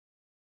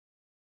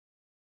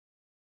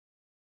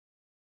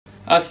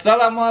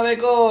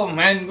Assalamualaikum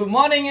and good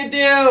morning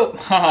YouTube.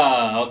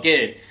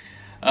 Okay.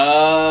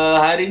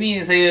 Hari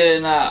ni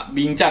saya nak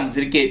bincang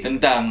sedikit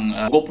tentang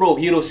Gopro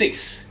Hero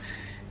 6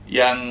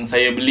 yang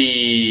saya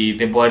beli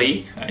tempoh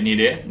hari. Ini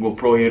dia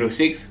Gopro Hero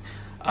 6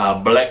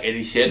 Black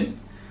Edition.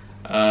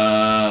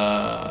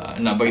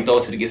 Nak bagi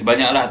tahu sedikit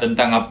sebanyak lah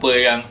tentang apa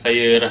yang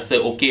saya rasa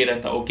okey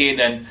dan tak okey,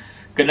 dan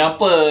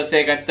kenapa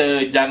saya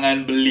kata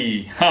jangan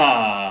beli.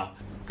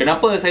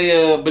 Kenapa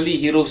saya beli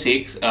Hero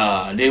 6?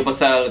 Dia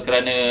pasal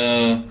kerana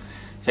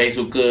saya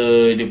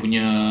suka dia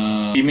punya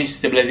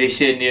image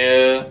stabilization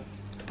dia.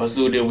 Lepas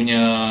tu dia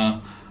punya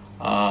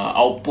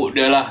output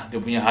dia lah. Dia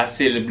punya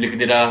hasil bila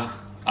kita dah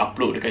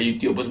upload dekat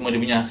YouTube apa semua,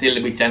 dia punya hasil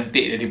lebih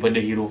cantik daripada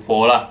Hero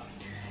 4 lah.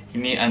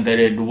 Ini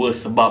antara dua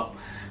sebab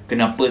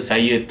kenapa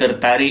saya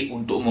tertarik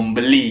untuk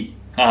membeli.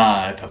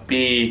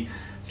 Tapi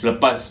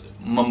selepas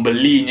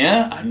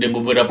membelinya, ada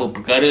beberapa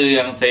perkara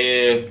yang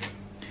saya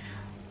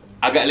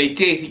agak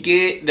leceh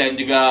sikit dan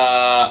juga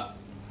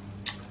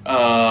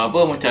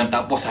macam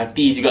tak puas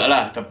hati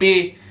jugalah.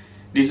 Tapi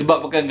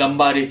disebabkan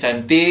gambar dia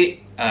cantik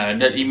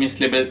dan image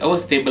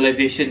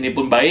stabilization dia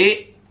pun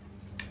baik,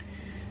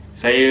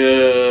 saya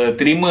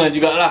terima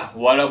jugalah,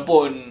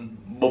 walaupun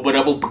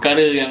beberapa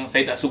perkara yang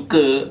saya tak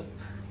suka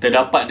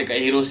terdapat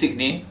dekat Hero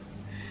 6 ni.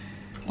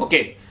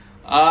 Okey,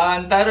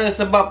 antara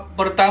sebab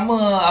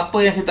pertama apa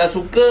yang saya tak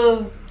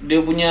suka,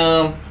 dia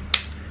punya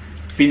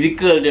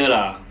fizikal dia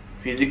lah.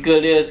 Fizikal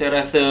dia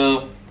saya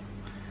rasa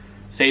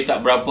saya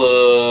tak berapa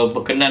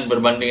berkenan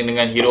berbanding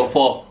dengan Hero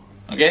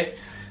 4. Okay,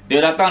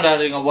 dia datang dah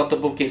dengan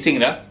waterproof casing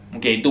dah.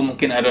 Okay, itu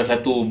mungkin ada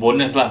satu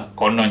bonus lah,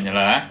 kononnya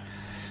lah.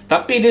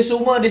 Tapi dia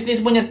semua di sini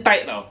semuanya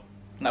tight tau.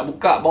 Nak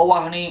buka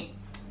bawah ni,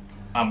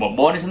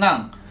 bawah ni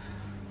senang.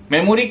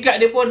 Memory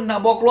card dia pun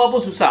nak bawa keluar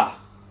pun susah.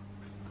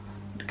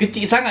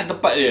 Kecil sangat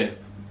tempat dia.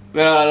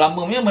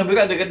 Lama punya memory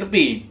card dekat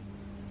tepi.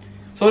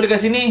 So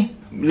dekat sini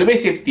lebih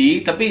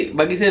safety, tapi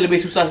bagi saya lebih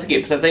susah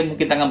sikit pasal saya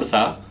mungkin tangan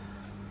besar.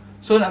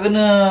 So nak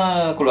kena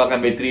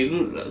keluarkan bateri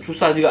tu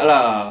susah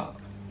jugalah.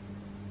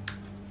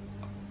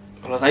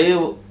 Kalau saya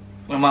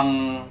memang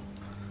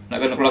nak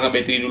kena keluarkan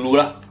bateri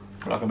dululah.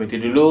 Keluarkan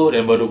bateri dulu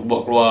dan baru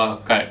bawa keluar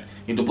kad.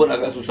 Itu pun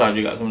agak susah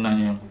juga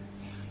sebenarnya.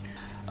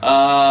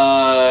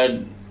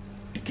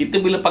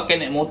 Kita bila pakai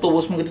naik motor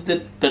pun semua kita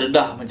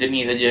terdedah macam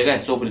ni saja kan.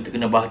 So boleh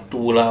terkena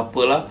batu lah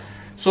apalah.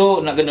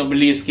 So nak kena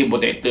beli screen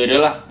protector dia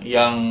lah,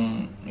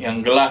 yang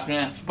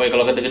gelasnya, supaya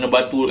kalau kata kena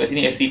batu kat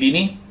sini LCD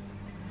ni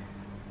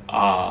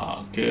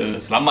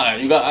selamat lah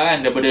juga kan,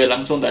 daripada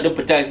langsung tak ada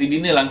pecah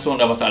LCD ni langsung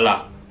dah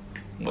masalah.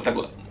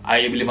 Takut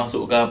air bila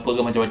masuk ke apa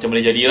ke macam-macam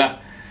boleh jadilah.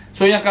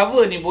 So yang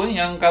cover ni pun,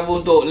 yang cover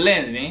untuk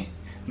lens ni,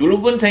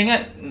 dulu pun saya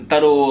ingat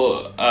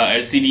taruh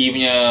LCD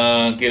punya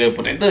kira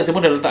protector, saya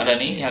pun dah letak dah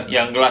ni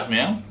yang gelas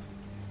punya.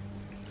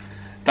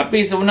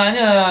 Tapi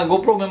sebenarnya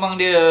GoPro memang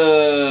dia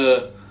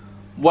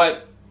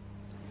buat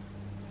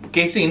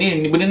casing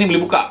ni, benda ni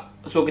boleh buka.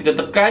 So kita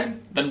tekan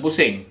dan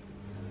pusing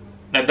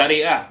dan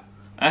tarik lah,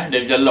 dan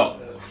macam lock.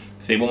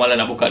 Saya pun malah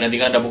nak buka,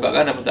 nanti kan dah buka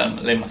kan dah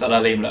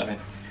masalah lain pula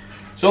kan.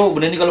 So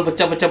benda ni kalau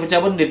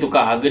pecah-pecah pun dia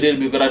tukar. Harga dia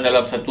lebih kurang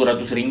dalam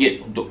RM100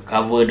 untuk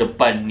cover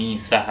depan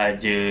ni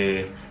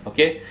sahaja.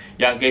 Okay,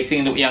 yang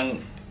casing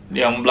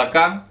yang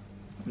belakang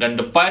dan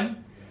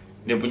depan,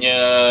 dia punya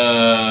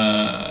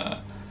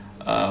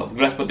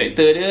glass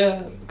protector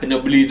dia kena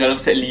beli dalam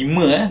set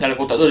 5. Dalam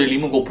kotak tu ada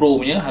 5 GoPro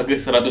punya, harga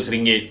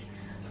RM100.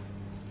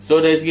 So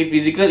dari segi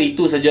fizikal,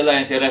 itu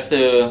sajalah yang saya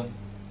rasa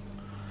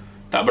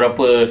tak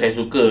berapa saya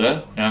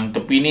suka. Yang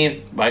tepi ni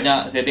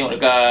banyak, saya tengok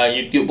dekat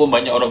YouTube pun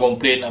banyak orang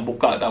komplain nak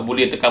buka tak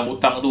boleh, tekan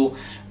butang tu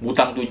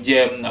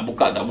jam, nak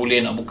buka tak boleh,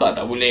 nak buka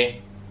tak boleh.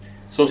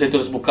 So saya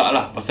terus buka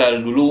lah,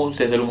 pasal dulu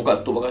saya selalu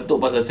buka ketuk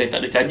pasal saya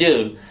tak ada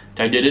charger.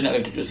 Charger dia nak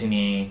kena cucuk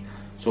sini.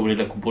 So boleh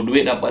dah kumpul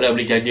duit, dapat dah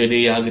beli charger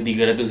dia yang harga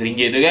RM300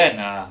 tu kan.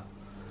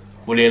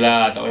 Boleh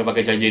lah, tak payah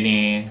pakai charger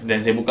ni.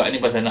 Dan saya buka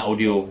ni pasal nak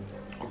audio.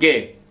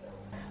 Okay,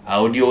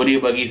 audio dia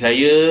bagi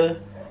saya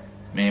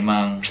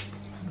memang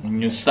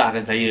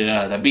menyusahkan saya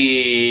lah. Tapi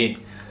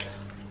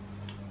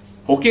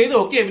okay tu,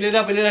 okay. Bila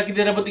dah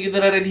kita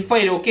dah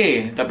rectify dia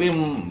okay. Tapi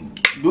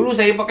dulu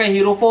saya pakai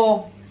Hero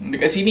 4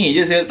 dekat sini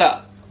je saya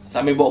letak,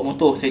 sambil bawa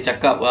motor saya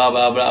cakap bla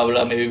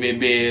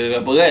bebel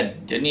apa kan.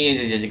 Macam ni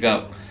saya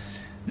cakap.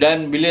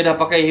 Dan bila dah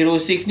pakai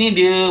Hero 6 ni,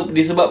 dia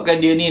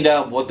disebabkan dia ni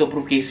dah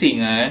waterproof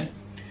casing kan.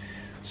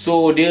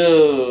 So dia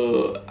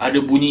ada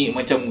bunyi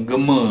macam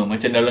gema,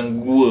 macam dalam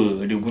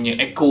gua. Dia punya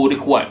echo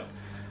dia kuat.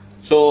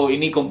 So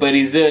ini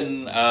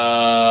comparison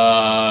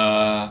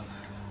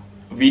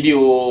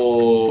video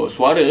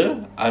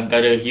suara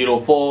antara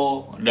Hero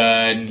 4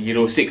 dan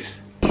Hero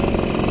 6.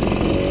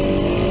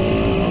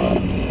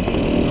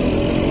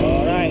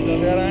 Alright, so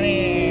sekarang ni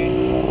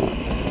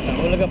nak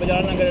mulakan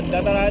perjalanan ke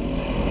dataran.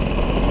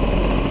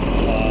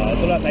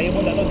 Itulah, saya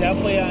pun tak tahu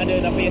siapa yang ada,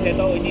 tapi saya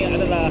tahu ini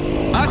adalah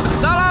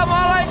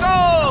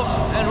Assalamualaikum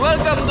and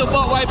welcome to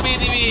Bok YP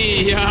TV.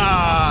 Ya,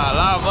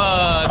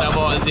 lama tak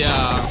bawa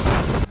siang.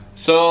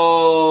 So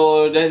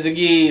dari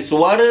segi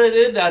suara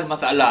dia dah ada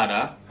masalah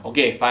dah.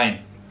 Okay,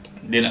 fine.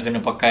 Dia nak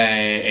kena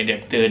pakai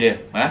adapter dia.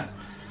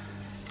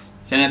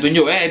 Saya nak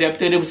tunjuk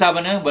adapter dia besar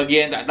mana,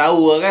 bagi yang tak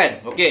tahu kan.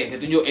 Okey, saya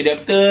tunjuk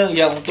adapter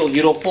yang untuk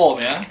Hero 4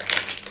 punya.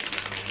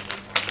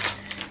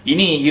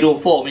 Ini Hero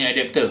 4 punya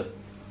adapter.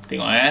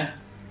 Tengok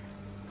saya.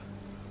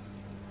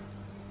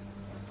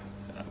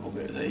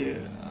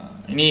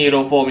 Ini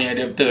Hero 4 punya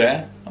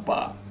adapter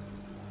nampak.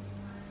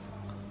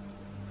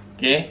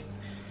 Okey.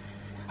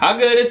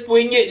 Harga dia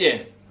RM10 je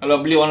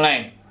kalau beli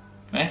online.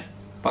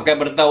 Pakai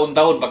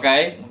bertahun-tahun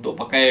pakai untuk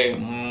pakai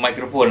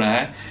mikrofon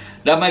lah.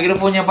 Dan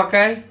mikrofon yang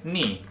pakai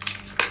ni.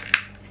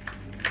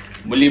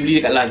 Beli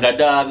dekat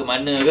Lazada ke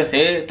mana ke,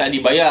 saya tak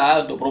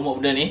dibayar untuk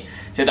promote benda ni.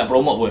 Saya tak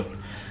promote pun.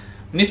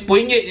 Ni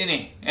RM10 je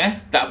ni.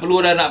 Tak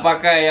perlu dah nak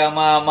pakai yang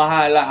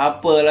mahal lah,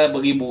 apalah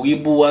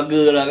beribu-ribu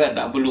harga lah kan.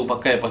 Tak perlu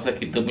pakai pasal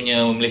kita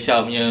punya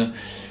Malaysia punya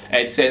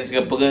AdSense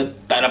ke apa ke,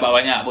 tak dapat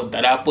banyak pun,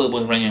 tak ada apa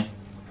pun sebenarnya.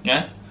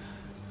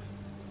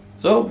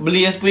 So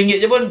beli yang RM10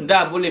 je pun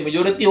dah boleh.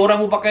 Majoriti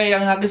orang pun pakai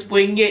yang harga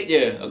RM10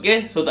 je.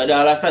 Okay, so tak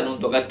ada alasan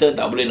untuk kata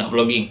tak boleh nak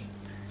vlogging.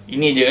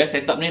 Ini je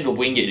setup ni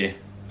RM20 je.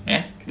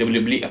 Kita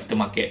boleh beli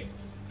aftermarket.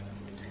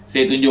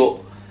 Saya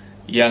tunjuk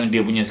yang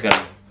dia punya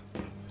sekarang.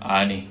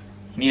 Ni.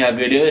 Ni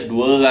harga dia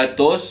RM250.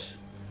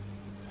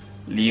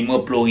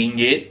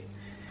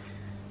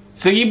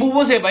 RM1,000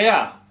 pun saya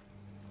bayar.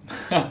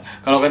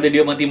 Kalau kata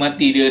dia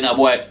mati-mati dia nak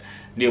buat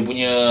dia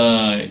punya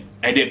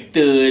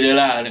adapter dia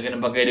lah, dia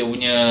kena pakai dia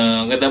punya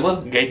kata apa,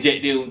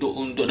 gadget dia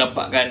untuk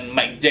dapatkan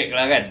mic jack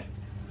lah kan.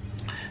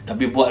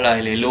 Tapi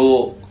buatlah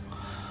elok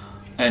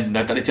kan,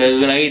 dah tak ada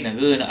cara lain lah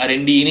ke nak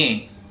R&D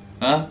ni.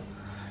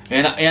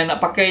 Yang nak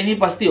pakai ni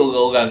pasti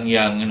orang-orang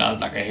yang nak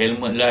letakkan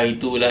helmet lah,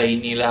 itulah,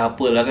 inilah,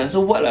 apalah kan.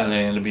 So buatlah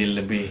yang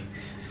lebih-lebih.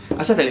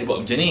 Asal tak boleh buat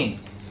macam ni?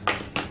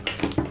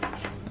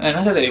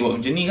 Asal tak boleh buat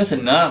macam ni kan,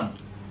 senang.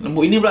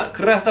 Lembut ini pula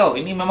keras tau.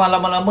 Ini memang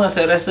lama-lama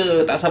saya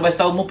rasa tak sampai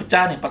setahun pun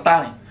pecah ni, patah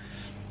ni.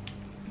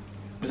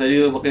 Pasal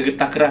dia pakai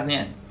getah keras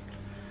ni kan.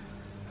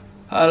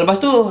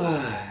 Lepas tu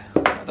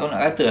tak tahu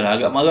nak kata lah,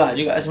 agak marah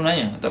juga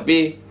sebenarnya.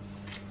 Tapi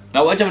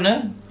nak buat macam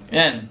mana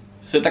kan?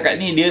 Setakat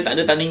ni dia tak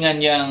ada tandingan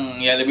yang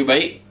lebih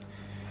baik.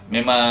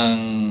 Memang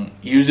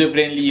user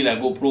friendly lah.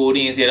 Gopro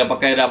ni saya dah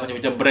pakai dah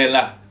macam-macam brand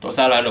lah. Tak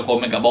salah ada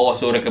komen kat bawah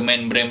so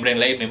recommend brand-brand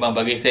lain. Memang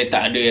bagi saya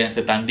tak ada yang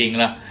setanding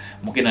lah.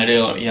 Mungkin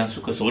ada yang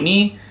suka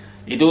Sony,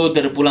 itu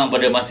terpulang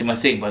pada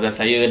masing-masing. Pasal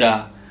saya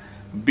dah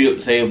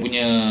build saya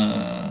punya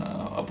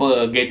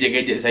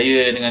gadget-gadget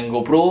saya dengan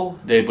GoPro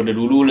daripada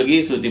dulu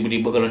lagi. So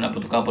tiba-tiba kalau nak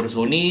bertukar pada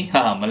Sony,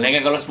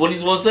 melainkan kalau Sony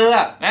sponsor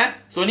lah.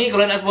 Sony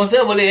kalau nak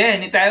sponsor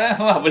boleh anytime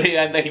lah. Boleh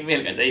hantar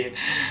email kat saya.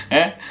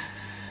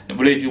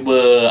 Boleh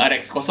cuba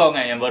RX0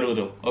 kan yang baru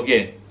tu.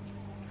 Okay,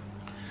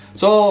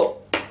 so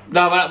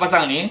dah nak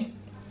pasang ni.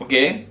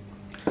 Okay,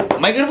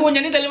 mikrofon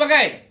yang ni tak boleh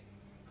pakai.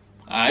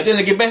 Itu yang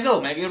lagi best tu.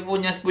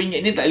 Mikrofon yang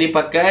RM10 ni tak boleh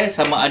pakai.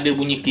 Sama ada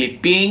bunyi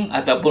clipping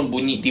ataupun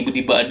bunyi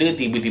tiba-tiba ada,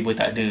 tiba-tiba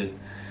tak ada.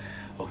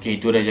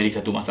 Okey, itu dah jadi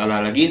satu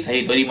masalah lagi.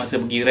 Saya tadi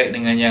masa pergi ride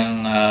dengan yang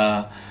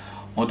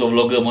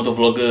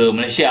motovlogger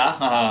Malaysia,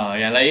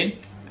 yang lain,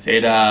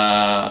 saya dah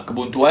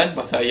kebuntuan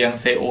pasal yang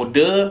saya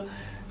order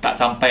tak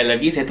sampai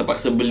lagi. Saya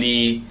terpaksa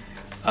beli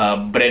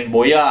brand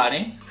Boya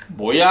ni.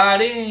 Boya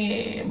ni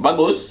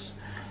bagus.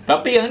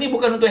 Tapi yang ni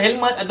bukan untuk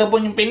helmet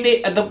ataupun yang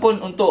pendek,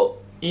 ataupun untuk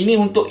ini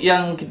untuk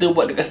yang kita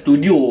buat dekat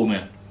studio ni.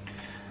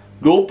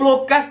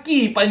 20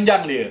 kaki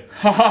panjang dia.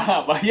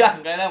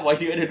 Bayangkanlah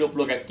wire ada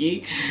 20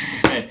 kaki.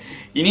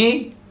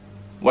 Ini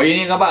wire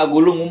ni nampak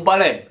gulung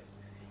gumpal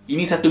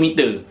Ini 1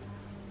 meter.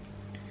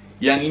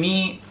 Yang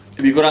ini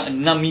lebih kurang 6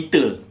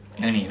 meter.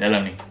 Yang ni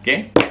dalam ni.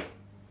 Okay.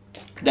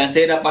 Dan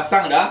saya dah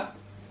pasang dah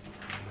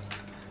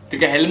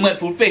dekat helmet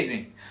full face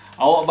ni.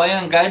 Awak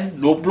bayangkan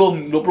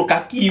 20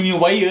 kaki punya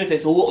wire saya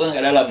sorokkan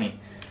kat dalam ni.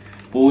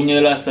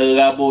 Punyalah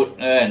serabut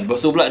kan. Lepas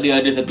tu pula dia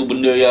ada satu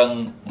benda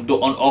yang untuk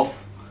on off.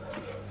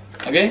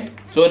 Okay,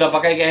 so dah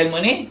pakai ke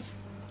helmet ni,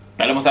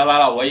 tak ada masalah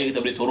lah, wire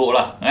kita boleh sorok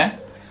lah.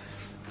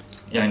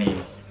 Yang ni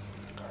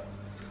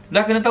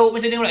dah kena tahu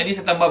macam ni pula. Ni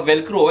saya tambah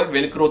velcro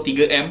velcro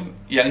 3M.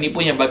 Yang ni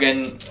pun yang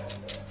bahagian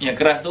yang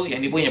keras tu, yang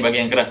ni pun yang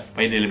bahagian yang keras,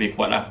 supaya dia lebih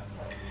kuat lah.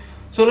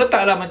 So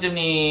letaklah macam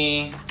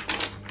ni.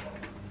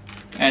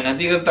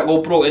 Nanti kita letak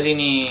GoPro kat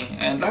sini.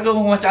 Takkan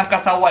macam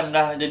angkasawan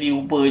dah jadi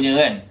rupanya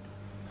kan.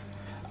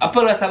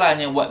 Apalah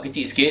salahnya buat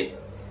kecil sikit?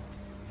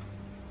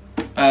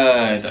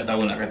 Tak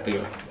tahu nak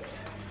kata.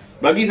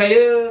 Bagi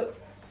saya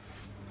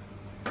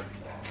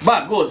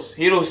bagus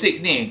Hero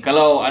 6 ni.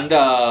 Kalau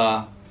anda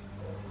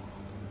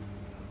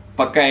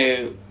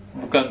pakai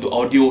bukan untuk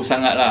audio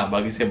sangat lah,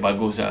 bagi saya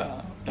bagus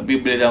lah.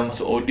 Tapi bila dah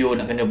masuk audio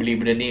nak kena beli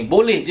benda ni,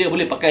 boleh je,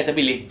 boleh pakai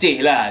tapi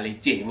leceh lah.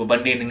 Leceh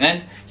berbanding dengan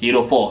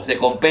Hero 4. Saya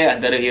compare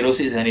antara Hero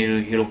 6 dan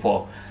Hero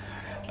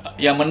 4.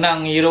 Yang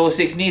menang Hero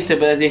 6 ni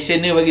stabilization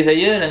dia bagi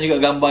saya, dan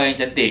juga gambar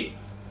yang cantik.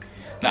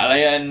 Nak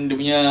layan dia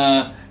punya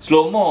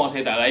slow-mo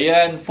saya tak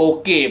layan,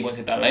 4K pun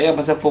saya tak layan.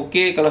 Pasal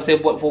 4K, kalau saya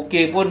buat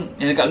 4K pun,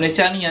 yang dekat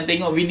Malaysia ni yang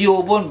tengok video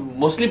pun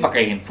mostly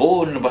pakai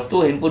handphone. Lepas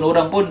tu handphone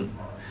orang pun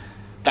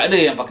tak ada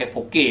yang pakai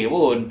 4K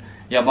pun.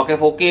 Yang pakai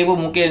 4K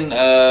pun mungkin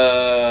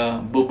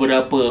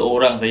beberapa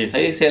orang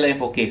saja. Saya layan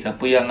 4K.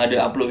 Siapa yang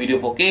ada upload video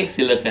 4K,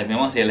 silakan,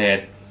 memang saya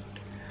layan.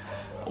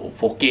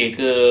 4K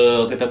ke,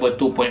 kata apa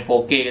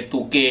 2.4K ke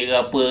 2K ke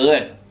apa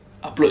kan,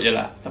 upload je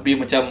lah. Tapi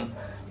macam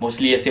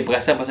mostly saya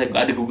perasan pasal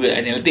ada Google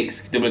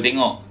Analytics, kita boleh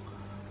tengok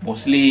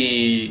mostly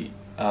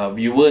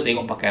viewer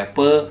tengok pakai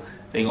apa,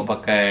 tengok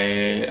pakai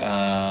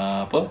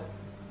apa,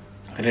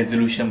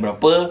 resolution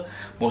berapa.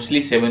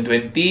 Mostly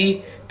 720,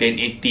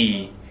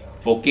 1080,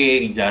 4K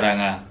jarang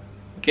lah.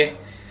 Okay,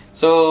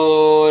 so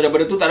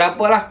daripada tu tak ada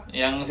apa lah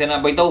yang saya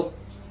nak beritahu.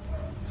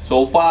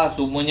 So far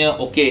semuanya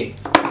okay.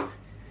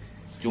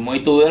 Cuma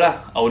itu je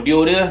lah,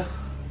 audio dia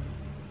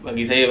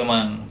bagi saya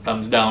memang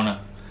thumbs down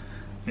lah.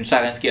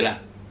 Menyusahkan sikit lah.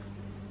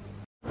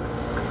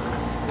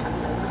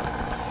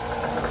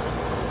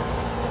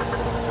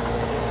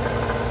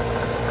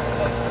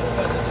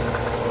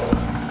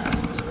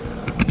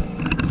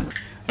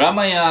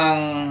 Ramai yang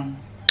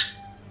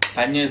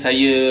tanya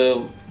saya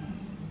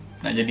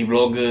nak jadi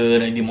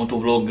vlogger, nak jadi motor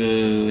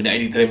vlogger, nak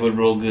jadi travel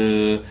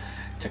vlogger,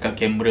 cakap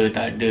kamera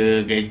tak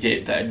ada,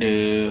 gadget tak ada.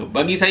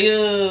 Bagi saya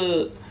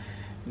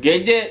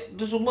gadget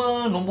tu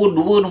semua nombor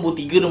 2, nombor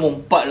 3, nombor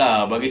 4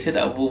 lah. Bagi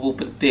saya tak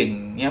apa-apa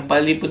penting. Yang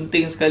paling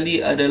penting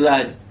sekali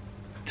adalah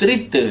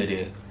cerita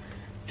dia,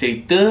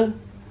 cerita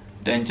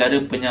dan cara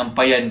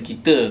penyampaian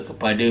kita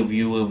kepada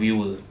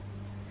viewer-viewer.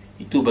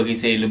 Itu bagi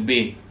saya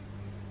lebih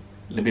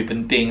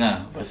penting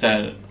lah.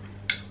 Pasal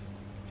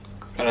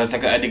kalau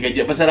cakap ada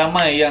gadget, pasal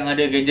ramai yang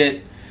ada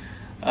gadget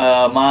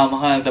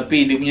mahal-mahal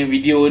tapi dia punya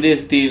video dia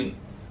still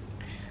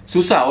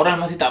susah. Orang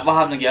masih tak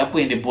faham lagi apa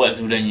yang dia buat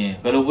sebenarnya.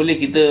 Kalau boleh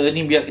kita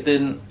ni biar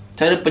kita,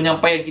 cara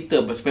penyampaian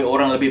kita supaya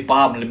orang lebih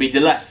faham, lebih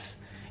jelas,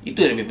 itu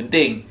yang lebih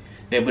penting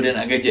daripada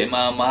nak gadget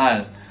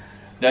mahal-mahal.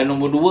 Dan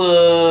nombor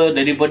 2,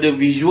 daripada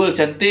visual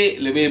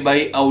cantik, lebih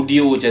baik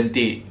audio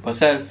cantik.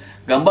 Pasal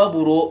gambar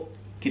buruk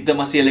kita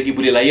masih lagi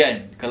boleh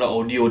layan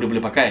kalau audio dia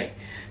boleh pakai.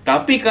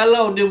 Tapi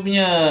kalau dia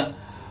punya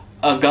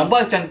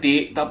gambar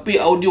cantik tapi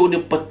audio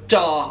dia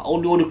pecah,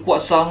 audio dia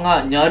kuat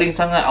sangat, nyaring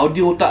sangat,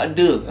 audio tak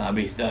ada,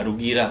 habis dah,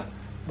 rugi dah.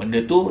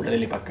 Benda tu dah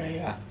boleh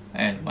pakai lah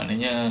kan.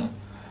 Maknanya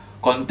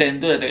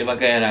konten tu dah tak boleh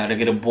pakai dah, dah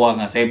kira buang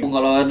lah. Saya pun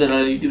kalau ada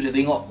dalam YouTube saya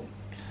tengok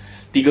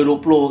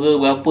 320 ke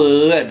berapa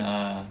kan,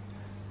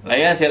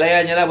 layan, saya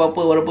layan je lah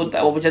berapa, walaupun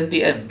tak berapa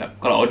cantik kan.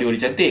 Kalau audio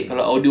dia cantik,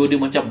 kalau audio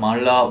dia macam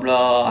malap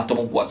lah,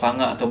 ataupun kuat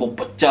sangat, ataupun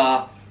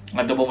pecah,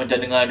 ataupun macam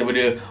dengar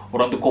daripada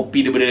orang tu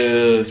copy daripada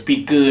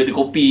speaker, dia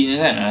copy je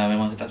kan,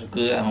 memang saya tak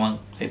suka lah.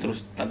 Memang saya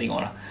terus tak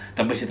tengok lah.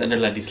 Tapi saya tak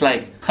adalah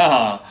dislike.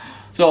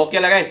 So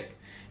ok lah guys,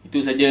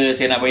 itu saja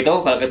saya nak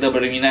beritahu. Kalau kata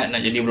berminat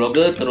nak jadi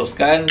vlogger,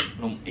 teruskan.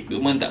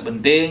 Equipment tak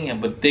penting,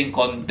 yang penting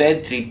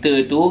konten,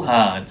 cerita tu,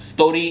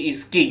 story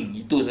is king.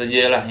 Itu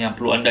sajalah yang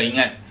perlu anda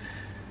ingat.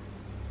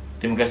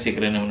 Terima kasih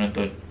kerana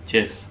menonton.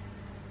 Cheers.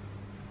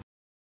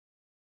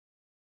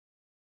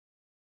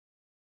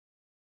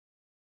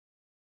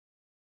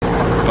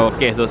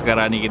 Okay, so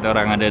sekarang ni kita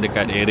orang ada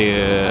dekat area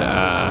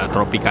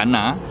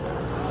Tropicana.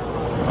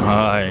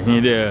 Ini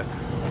dia.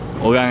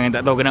 Orang yang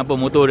tak tahu kenapa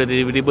motor dia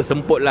tiba-tiba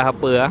semput lah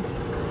apa lah.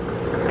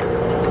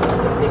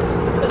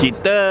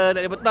 Kita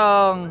tak boleh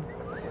potong.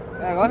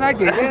 Kau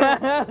saja je.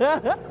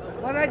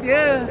 Kau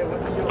saja.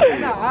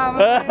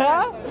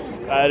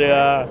 Ada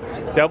lah.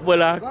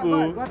 Siapalah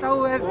aku. Kau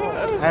tahu kan.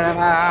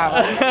 Alamak.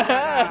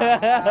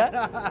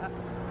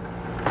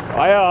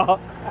 Ayo.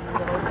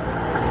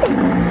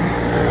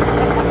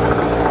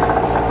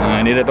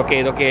 Ni dah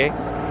toke.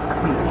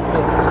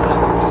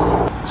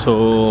 So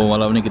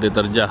malam ni kita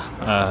terjah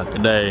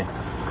kedai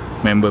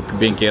member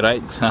PBNK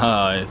Rides,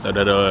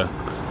 saudara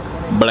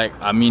Black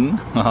Amin.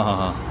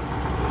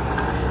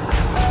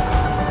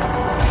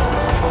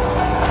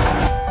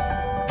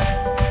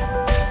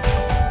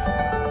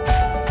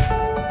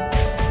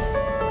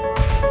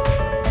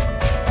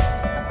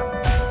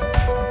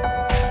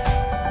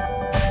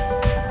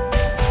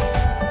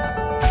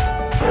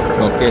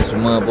 Okey,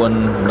 semua pun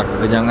dah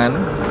kekenyangan.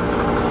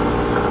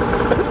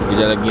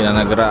 Sekejap lagi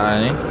nak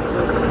gerak ni.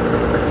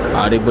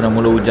 Hari pun dah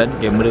mula hujan,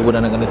 kamera pun dah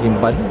nak kena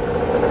simpan.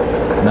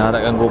 Nak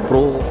harapkan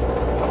Gopro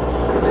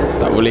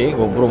tak boleh,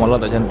 Gopro malah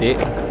tak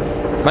cantik.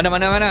 Mana?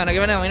 Nak pergi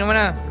mana? Minum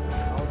mana?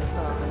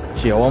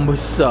 Cik, awan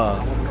besar.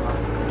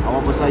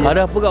 Awan besar ya.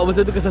 Ada apa kat awan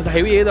besar tu, kesas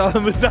highway tu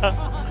awan besar.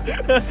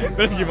 Kau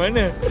nak pergi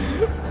mana?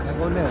 Nak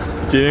guna.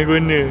 Cik nak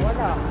guna.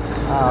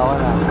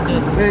 Warna.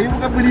 You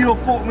bukan beli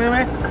rokok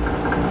meh?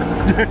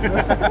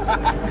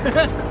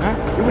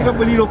 You bukan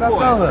beli rokok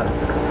ke?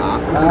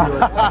 Aku beli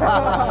rokok.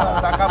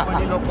 Takkan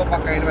beli rokok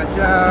pakai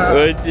macam.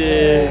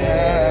 Cik.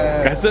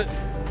 Kasut.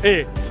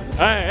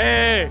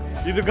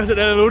 Itu kasut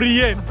dalam lori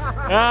kan?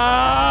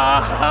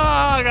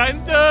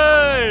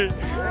 Kantoi.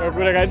 Aku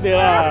dah kata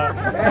lah.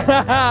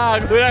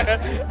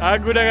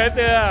 Aku dah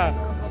kata lah.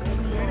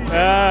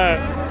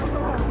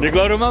 Dia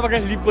keluar rumah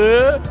pakai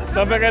slipper,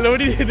 sampai kat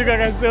lori dia tukar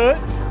kasut.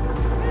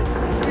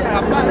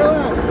 Apa tu?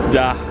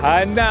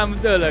 Jahanam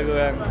betul lah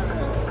korang.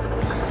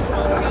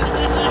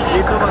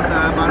 Itu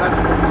pasal malas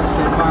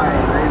sempai.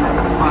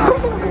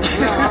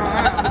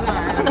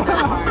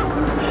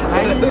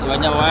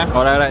 Sebanyak orang.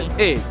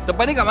 Alright.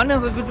 Tempat ni kat mana?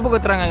 Aku cuba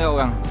kau terangkan kat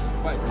orang.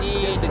 Tempat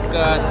ni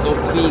dekat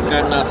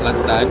Tropicana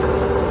Selatan,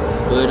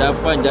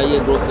 berhadapan Jaya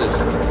Grocers.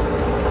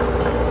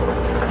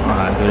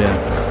 Itu dia.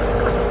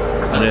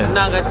 Ada.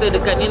 Senang kata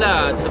dekat ni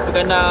lah, tepi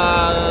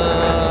kanan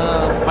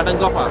padang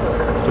golf lah.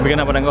 Tepi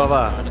kanan padang golf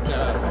apa? Dekat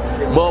lah.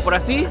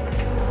 Beroperasi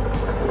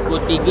Pukul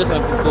 3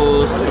 sampai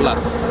pukul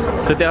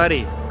 11 setiap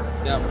hari?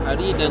 setiap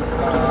hari dan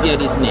cuti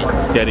hari Senin.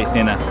 Setiap hari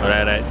Senin lah.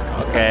 Alright.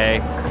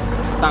 Okay.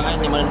 Petang kan,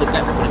 yang mana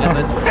dekat.